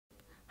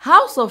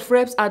House of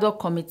Reps ad hoc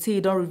committee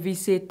don reveal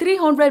say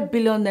 300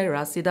 billion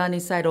naira Siddon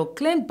inside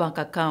unclaimed bank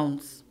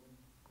accounts.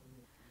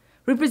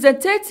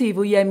 Representative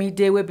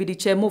Oyemide, wey be the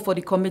chairman for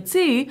the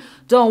committee,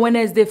 don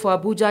Wednesday for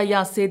Abuja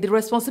yarn say the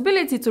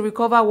responsibility to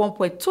recover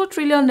 1.2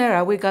 trillion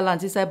naira wey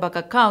gallant inside bank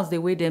accounts dey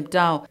weigh them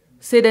down.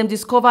 Say them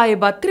discover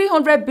about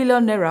 300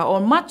 billion naira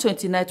on March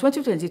 29,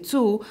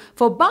 2022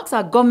 for banks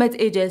and government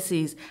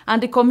agencies,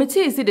 and the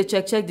committee still dey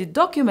check the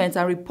documents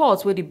and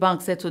reports wey the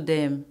bank sent to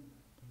them.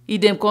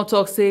 Dem come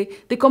talk say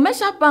the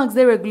commercial banks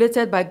dey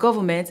regulated by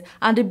government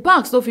and the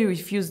banks no fit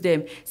refuse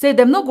them. Say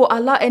dem no go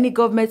allow any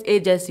government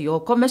agency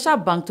or commercial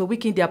bank to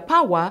weaken their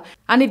power,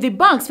 and if the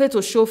banks fail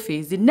to show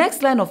face, the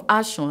next line of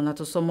action na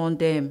to summon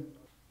them.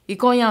 E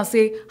come yarn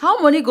say how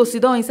money go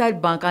sit down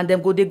inside bank and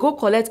dem go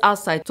collect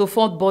outside to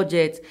fund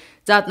budget.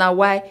 That na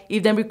why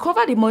if dem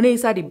recover the money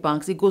inside the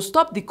banks, e go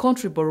stop the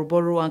country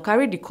borrow and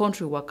carry the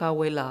country waka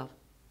wella.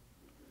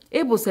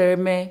 Ebo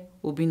Sereme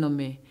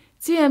Obinome,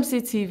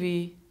 TMC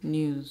TV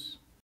News.